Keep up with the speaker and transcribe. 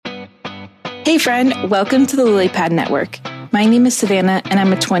Hey friend, welcome to the LilyPad Network. My name is Savannah and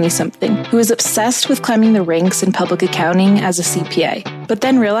I'm a 20-something who is obsessed with climbing the ranks in public accounting as a CPA, but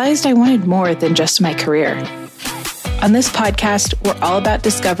then realized I wanted more than just my career. On this podcast, we're all about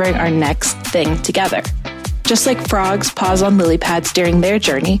discovering our next thing together. Just like frogs pause on lily pads during their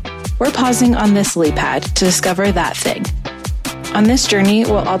journey, we're pausing on this lily pad to discover that thing. On this journey,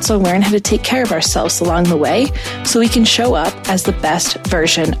 we'll also learn how to take care of ourselves along the way so we can show up as the best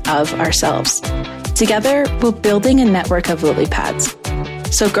version of ourselves. Together, we're building a network of lily pads.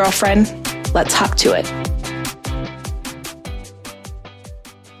 So girlfriend, let's hop to it.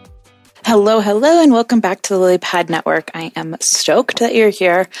 Hello, and welcome back to the LilyPad Network. I am stoked that you're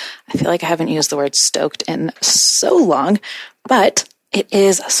here. I feel like I haven't used the word stoked in so long, but it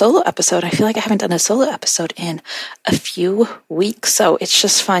is a solo episode. I feel like I haven't done a solo episode in a few weeks, so it's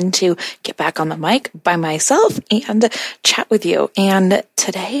just fun to get back on the mic by myself and chat with you. And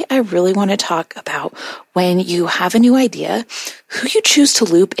today I really want to talk about when you have a new idea, who you choose to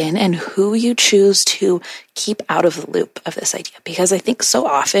loop in and who you choose to keep out of the loop of this idea. Because I think so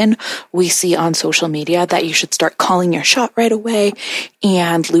often we see on social media that you should start calling your shot right away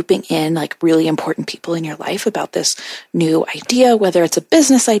and looping in like really important people in your life about this new idea, whether it's a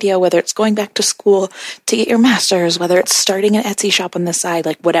business idea, whether it's going back to school to get your master's, whether it's starting an Etsy shop on the side,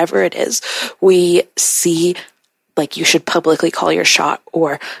 like whatever it is, we see like you should publicly call your shot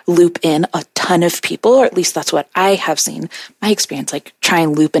or loop in a ton of people, or at least that's what I have seen my experience, like try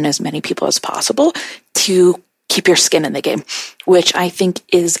and loop in as many people as possible to keep your skin in the game, which I think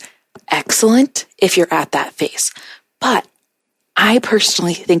is excellent if you're at that phase. But I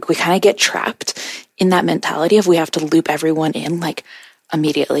personally think we kind of get trapped in that mentality of we have to loop everyone in like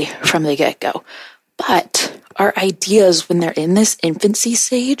immediately from the get-go. But our ideas when they're in this infancy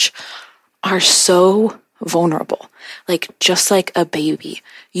stage are so vulnerable. Like just like a baby,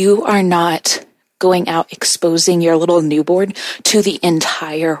 you are not going out exposing your little newborn to the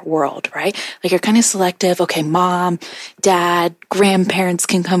entire world, right? Like you're kind of selective. Okay, mom, dad, grandparents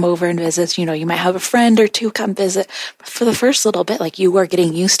can come over and visit. You know, you might have a friend or two come visit. But for the first little bit, like you are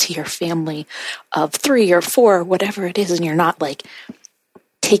getting used to your family of 3 or 4, whatever it is, and you're not like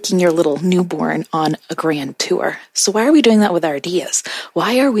taking your little newborn on a grand tour. So why are we doing that with our ideas?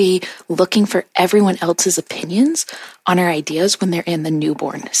 Why are we looking for everyone else's opinions on our ideas when they're in the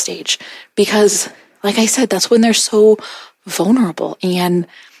newborn stage? Because, like I said, that's when they're so vulnerable and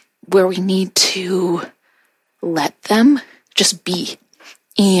where we need to let them just be.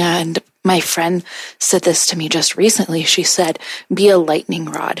 And my friend said this to me just recently. She said, be a lightning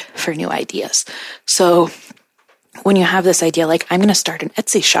rod for new ideas. So when you have this idea, like I'm going to start an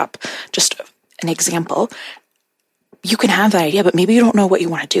Etsy shop, just an example, you can have that idea, but maybe you don't know what you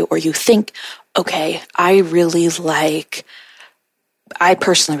want to do, or you think, okay, I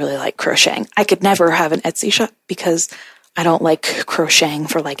personally really like crocheting. I could never have an Etsy shop because I don't like crocheting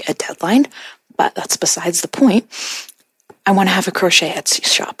for like a deadline, but that's besides the point. I want to have a crochet Etsy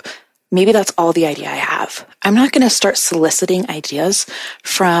shop. Maybe that's all the idea I have. I'm not going to start soliciting ideas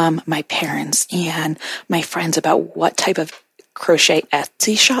from my parents and my friends about what type of crochet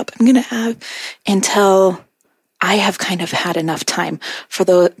Etsy shop I'm going to have until I have kind of had enough time for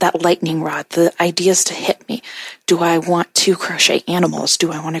that lightning rod, the ideas to hit me. Do I want to crochet animals?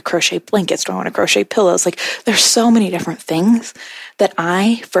 Do I want to crochet blankets? Do I want to crochet pillows? Like there's so many different things that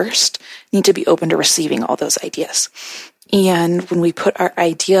I first need to be open to receiving all those ideas. And when we put our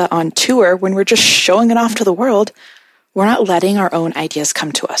idea on tour, when we're just showing it off to the world, we're not letting our own ideas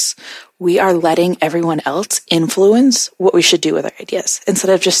come to us. We are letting everyone else influence what we should do with our ideas instead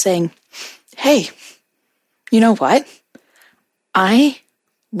of just saying, hey, you know what? I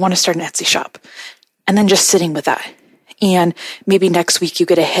want to start an Etsy shop. And then just sitting with that. And maybe next week you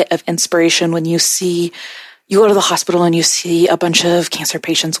get a hit of inspiration when you go to the hospital and you see a bunch of cancer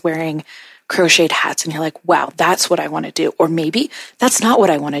patients wearing crocheted hats and you're like, wow, that's what I want to do. Or maybe that's not what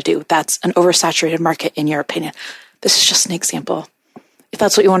I want to do. That's an oversaturated market in your opinion. This is just an example. If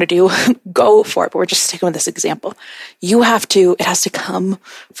that's what you want to do, go for it. But we're just sticking with this example. It has to come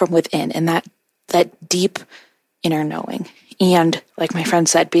from within and that deep inner knowing. And like my friend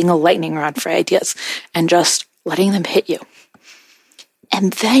said, being a lightning rod for ideas and just letting them hit you.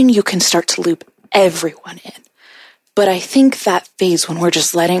 And then you can start to loop everyone in. But I think that phase when we're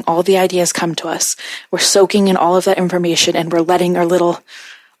just letting all the ideas come to us, we're soaking in all of that information and we're letting our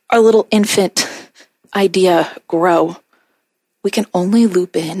little infant idea grow, we can only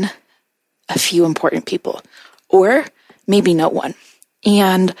loop in a few important people or maybe no one.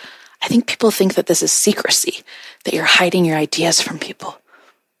 And I think people think that this is secrecy, that you're hiding your ideas from people.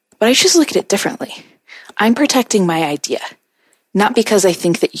 But I just look at it differently. I'm protecting my idea, not because I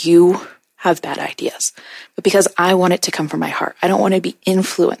think that you have bad ideas, but because I want it to come from my heart. I don't want to be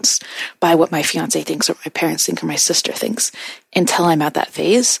influenced by what my fiance thinks or my parents think or my sister thinks until I'm at that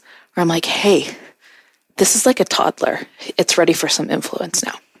phase where I'm like, hey, this is like a toddler. It's ready for some influence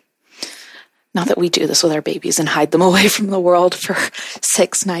now. Not that we do this with our babies and hide them away from the world for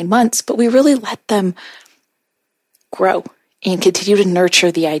 6-9 months, but we really let them grow and continue to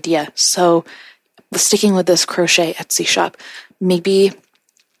nurture the idea. So sticking with this crochet Etsy shop, maybe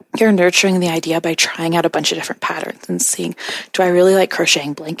you're nurturing the idea by trying out a bunch of different patterns and seeing, do I really like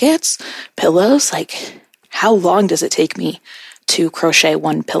crocheting blankets, pillows? Like, how long does it take me to crochet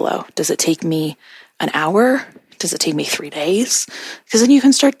one pillow? Does it take me an hour? Does it take me 3 days? Because then you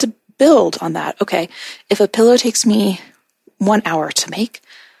can start to build on that. Okay, if a pillow takes me 1 hour to make,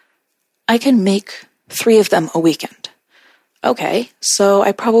 I can make 3 of them a weekend. Okay, so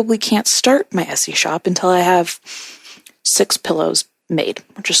I probably can't start my Etsy shop until I have 6 pillows made.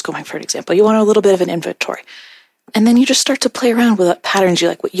 I'm just going for an example. You want a little bit of an inventory. And then you just start to play around with what patterns you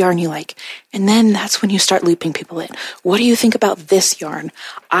like, what yarn you like. And then that's when you start looping people in. What do you think about this yarn?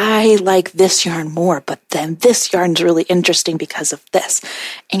 I like this yarn more, but then this yarn is really interesting because of this.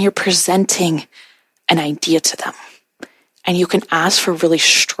 And you're presenting an idea to them. And you can ask for really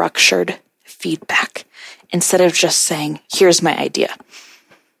structured feedback instead of just saying, here's my idea.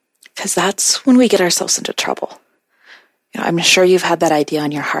 Because that's when we get ourselves into trouble. You know, I'm sure you've had that idea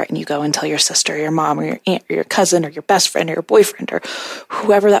on your heart and you go and tell your sister or your mom or your aunt or your cousin or your best friend or your boyfriend or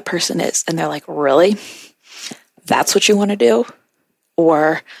whoever that person is. And they're like, really? That's what you want to do?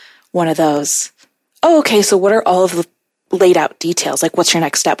 Or one of those, oh, okay, so what are all of the laid out details? Like, what's your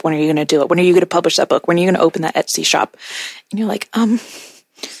next step? When are you going to do it? When are you going to publish that book? When are you going to open that Etsy shop? And you're like,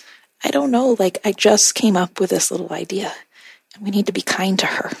 I don't know. Like, I just came up with this little idea and we need to be kind to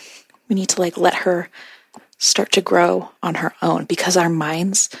her. We need to let her start to grow on her own because our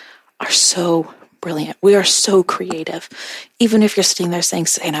minds are so brilliant. We are so creative. Even if you're sitting there saying,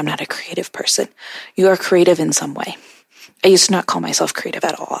 I'm not a creative person, you are creative in some way. I used to not call myself creative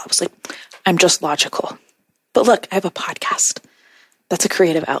at all. I was like, I'm just logical. But look, I have a podcast. That's a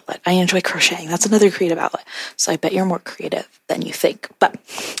creative outlet. I enjoy crocheting. That's another creative outlet. So I bet you're more creative than you think. But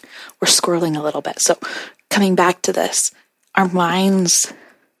we're squirreling a little bit. So coming back to this, our minds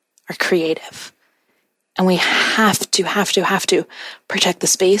are creative. And we have to protect the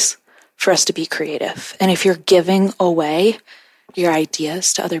space for us to be creative. And if you're giving away your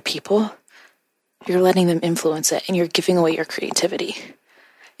ideas to other people, you're letting them influence it and you're giving away your creativity.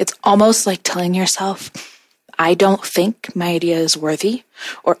 It's almost like telling yourself, I don't think my idea is worthy,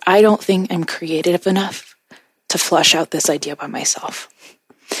 or I don't think I'm creative enough to flush out this idea by myself.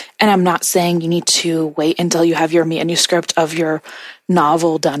 And I'm not saying you need to wait until you have your manuscript of your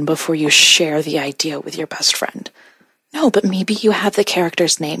novel done before you share the idea with your best friend. No, but maybe you have the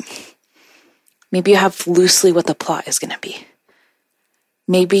character's name. Maybe you have loosely what the plot is going to be.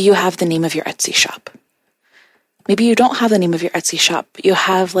 Maybe you have the name of your Etsy shop. Maybe you don't have the name of your Etsy shop, but you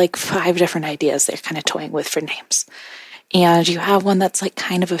have 5 different ideas that you're kind of toying with for names. And you have one that's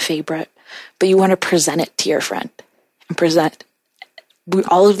kind of a favorite, but you want to present it to your friend and present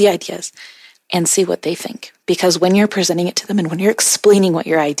all of the ideas and see what they think. Because when you're presenting it to them and when you're explaining what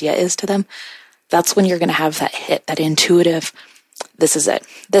your idea is to them, that's when you're going to have that hit, that intuitive, this is it.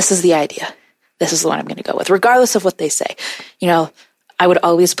 This is the idea. This is the one I'm going to go with, regardless of what they say. You know, I would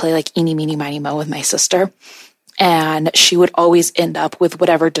always play eeny, meeny, miny, mo with my sister. And she would always end up with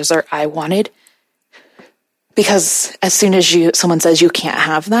whatever dessert I wanted. Because as soon as someone says you can't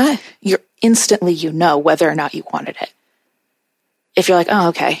have that, you're instantly, whether or not you wanted it. If you're oh,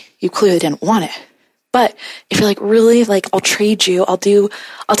 okay, you clearly didn't want it. But if you're really, I'll trade you, I'll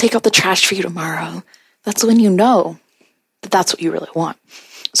take out the trash for you tomorrow, that's when you know that that's what you really want.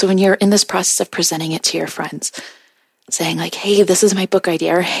 So when you're in this process of presenting it to your friends, saying hey, this is my book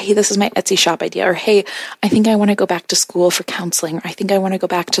idea, or hey, this is my Etsy shop idea, or hey, I think I want to go back to school for counseling, or I think I want to go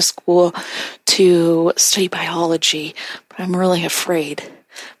back to school to study biology, but I'm really afraid.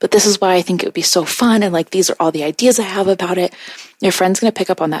 But this is why I think it would be so fun, and these are all the ideas I have about it. Your friend's going to pick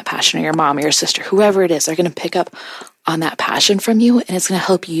up on that passion, or your mom or your sister, whoever it is, they're going to pick up on that passion from you, and it's going to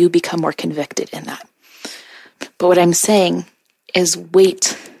help you become more convicted in that. But what I'm saying is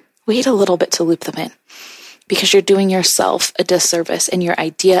wait a little bit to loop them in, because you're doing yourself a disservice and your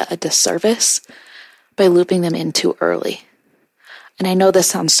idea a disservice by looping them in too early. And I know this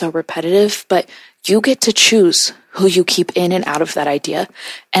sounds so repetitive, but you get to choose who you keep in and out of that idea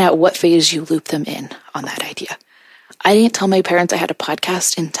and at what phase you loop them in on that idea. I didn't tell my parents I had a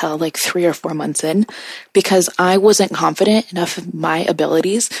podcast until 3 or 4 months in, because I wasn't confident enough in my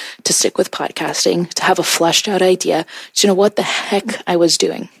abilities to stick with podcasting, to have a fleshed out idea, to know what the heck I was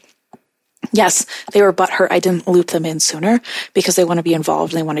doing. Yes, they were butthurt I didn't loop them in sooner because they want to be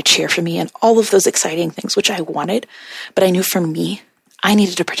involved and they want to cheer for me and all of those exciting things, which I wanted. But I knew for me, I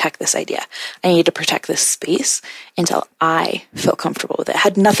needed to protect this idea. I needed to protect this space until I felt comfortable with it. It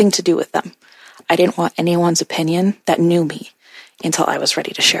had nothing to do with them. I didn't want anyone's opinion that knew me until I was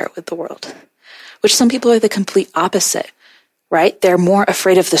ready to share it with the world. Which some people are the complete opposite, right? They're more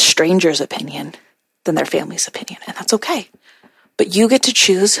afraid of the stranger's opinion than their family's opinion, and that's okay. But you get to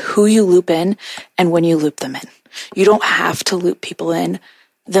choose who you loop in and when you loop them in. You don't have to loop people in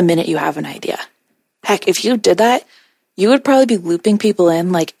the minute you have an idea. Heck, if you did that, you would probably be looping people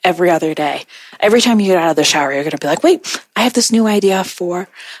in like every other day. Every time you get out of the shower, you're going to be like, wait, I have this new idea for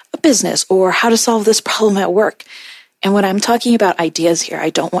a business or how to solve this problem at work. And when I'm talking about ideas here,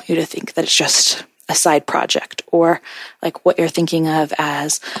 I don't want you to think that it's just a side project or like what you're thinking of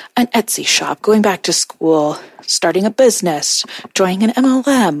as an Etsy shop, going back to school, starting a business, joining an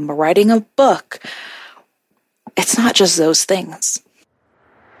MLM, writing a book. It's not just those things.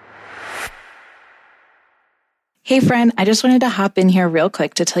 Hey friend, I just wanted to hop in here real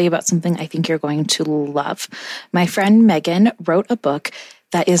quick to tell you about something I think you're going to love. My friend Megan wrote a book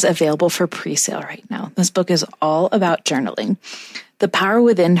that is available for pre-sale right now. This book is all about journaling. The Power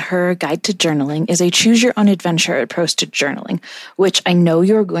Within Her Guide to Journaling is a choose-your-own-adventure approach to journaling, which I know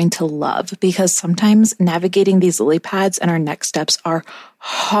you're going to love because sometimes navigating these lily pads and our next steps are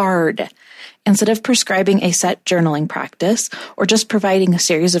hard. Instead of prescribing a set journaling practice or just providing a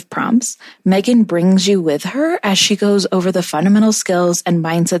series of prompts, Megan brings you with her as she goes over the fundamental skills and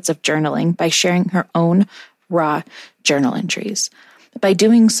mindsets of journaling by sharing her own raw journal entries. By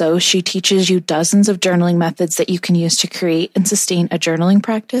doing so, she teaches you dozens of journaling methods that you can use to create and sustain a journaling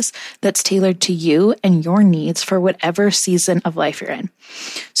practice that's tailored to you and your needs for whatever season of life you're in.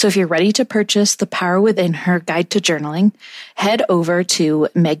 So if you're ready to purchase The Power Within Her Guide to Journaling, head over to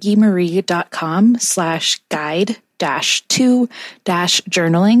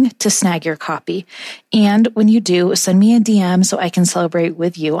meggiemarie.com/guide-to-journaling to snag your copy. And when you do, send me a DM so I can celebrate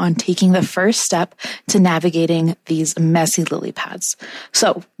with you on taking the first step to navigating these messy lily pads.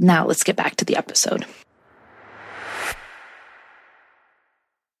 So now let's get back to the episode.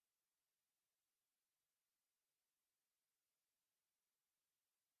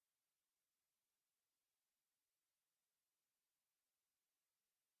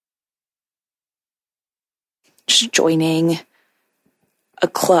 Just joining a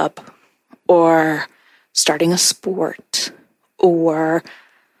club or starting a sport, or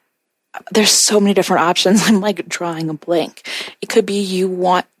there's so many different options. I'm like drawing a blank. It could be you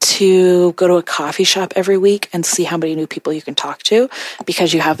want to go to a coffee shop every week and see how many new people you can talk to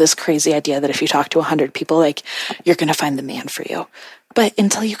because you have this crazy idea that if you talk to 100 people, like you're going to find the man for you. But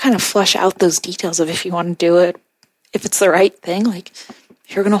until you kind of flush out those details of if you want to do it, if it's the right thing, like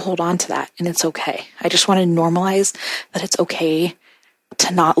you're going to hold on to that and it's okay. I just want to normalize that it's okay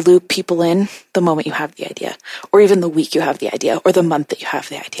to not loop people in the moment you have the idea, or even the week you have the idea, or the month that you have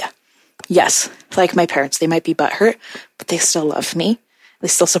the idea. Yes, like my parents, they might be butthurt, but they still love me. They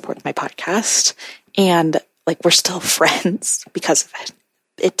still support my podcast. And like, we're still friends because of it.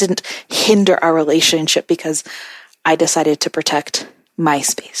 It didn't hinder our relationship because I decided to protect my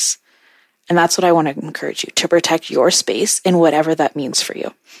space. And that's what I want to encourage you, to protect your space in whatever that means for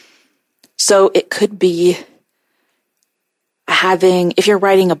you. So it could be having, if you're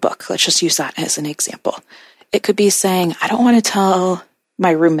writing a book, let's just use that as an example. It could be saying, I don't want to tell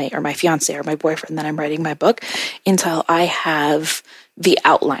my roommate or my fiance or my boyfriend that I'm writing my book until I have the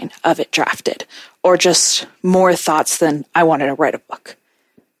outline of it drafted, or just more thoughts than I wanted to write a book.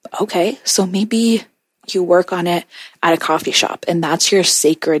 Okay, so maybe you work on it at a coffee shop and that's your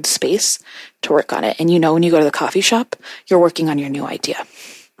sacred space to work on it. And you know, when you go to the coffee shop, you're working on your new idea.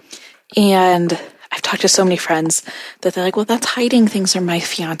 And I've talked to so many friends that they're like, well, that's hiding things from my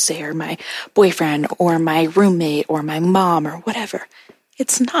fiance or my boyfriend or my roommate or my mom or whatever.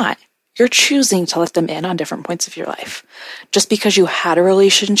 It's not. You're choosing to let them in on different points of your life. Just because you had a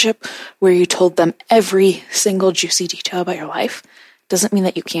relationship where you told them every single juicy detail about your life doesn't mean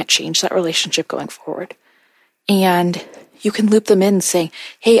that you can't change that relationship going forward. And you can loop them in saying,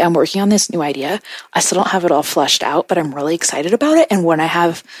 hey, I'm working on this new idea. I still don't have it all fleshed out, but I'm really excited about it. And when I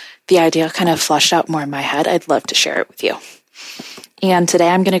have the idea kind of fleshed out more in my head, I'd love to share it with you. And today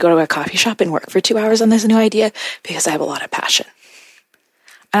I'm going to go to a coffee shop and work for 2 hours on this new idea because I have a lot of passion.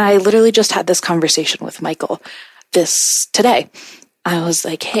 And I literally just had this conversation with Michael today. I was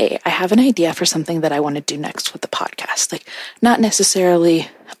like, hey, I have an idea for something that I want to do next with the podcast. Like, not necessarily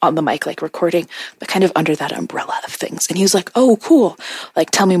on the mic, like recording, but kind of under that umbrella of things. And he was like, oh, cool. Like,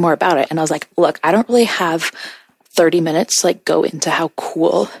 tell me more about it. And I was like, look, I don't really have 30 minutes to like go into how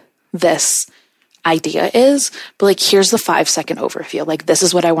cool this idea is, but like, here's the 5-second overview. Like, this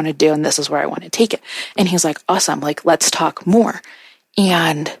is what I want to do and this is where I want to take it. And he's like, awesome. Like, let's talk more.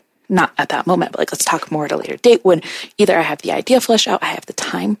 And not at that moment, but like, let's talk more at a later date when either I have the idea fleshed out, I have the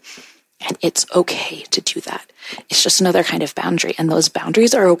time, and it's okay to do that. It's just another kind of boundary. And those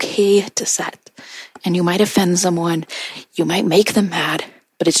boundaries are okay to set. And you might offend someone, you might make them mad,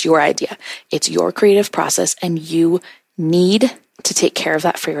 but it's your idea. It's your creative process, and you need to take care of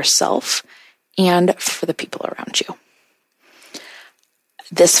that for yourself and for the people around you.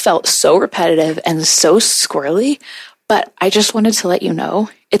 This felt so repetitive and so squirrely, but I just wanted to let you know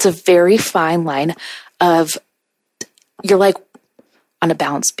it's a very fine line of, you're like on a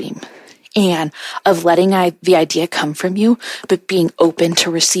balance beam, and of letting the idea come from you, but being open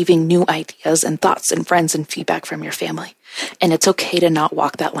to receiving new ideas and thoughts and friends and feedback from your family. And it's okay to not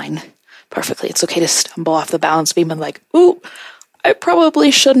walk that line perfectly. It's okay to stumble off the balance beam and like, ooh, I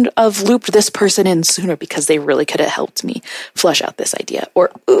probably shouldn't have looped this person in sooner because they really could have helped me flesh out this idea. Or,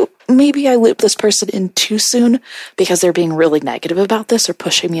 ooh, maybe I looped this person in too soon because they're being really negative about this or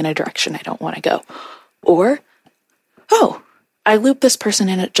pushing me in a direction I don't want to go. Or, oh, I looped this person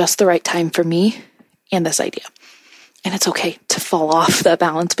in at just the right time for me and this idea. And it's okay to fall off that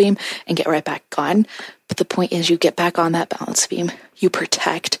balance beam and get right back on. But the point is, you get back on that balance beam, you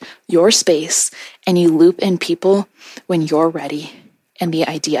protect your space, and you loop in people when you're ready and the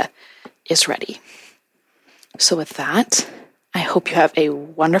idea is ready. So with that, I hope you have a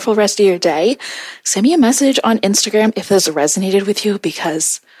wonderful rest of your day. Send me a message on Instagram if this resonated with you,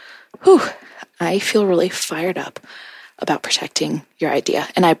 because I feel really fired up about protecting your idea.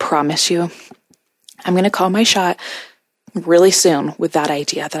 And I promise you, I'm going to call my shot really soon with that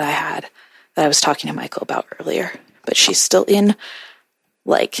idea that I had, that I was talking to Michael about earlier. But she's still in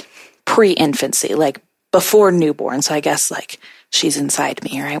like pre-infancy, like before newborn. So I guess like she's inside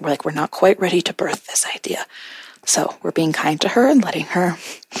me, right? We're not quite ready to birth this idea. So we're being kind to her and letting her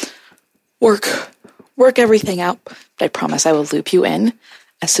work everything out. But I promise I will loop you in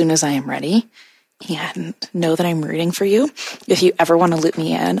as soon as I am ready. And know that I'm rooting for you. If you ever want to loop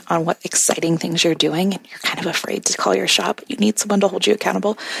me in on what exciting things you're doing and you're kind of afraid to call your shot, but you need someone to hold you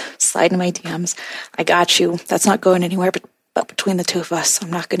accountable, slide in my DMs. I got you. That's not going anywhere, but between the two of us, I'm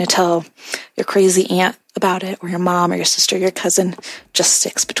not going to tell your crazy aunt about it, or your mom or your sister, or your cousin. Just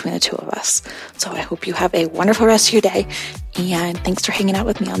sticks between the two of us. So I hope you have a wonderful rest of your day. And thanks for hanging out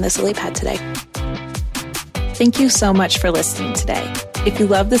with me on this lily pad today. Thank you so much for listening today. If you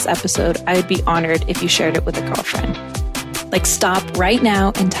love this episode, I would be honored if you shared it with a girlfriend. Like, stop right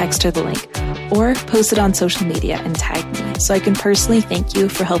now and text her the link, or post it on social media and tag me so I can personally thank you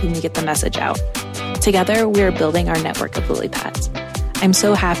for helping me get the message out. Together, we are building our network of lily pads. I'm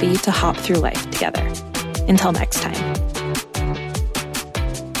so happy to hop through life together. Until next time.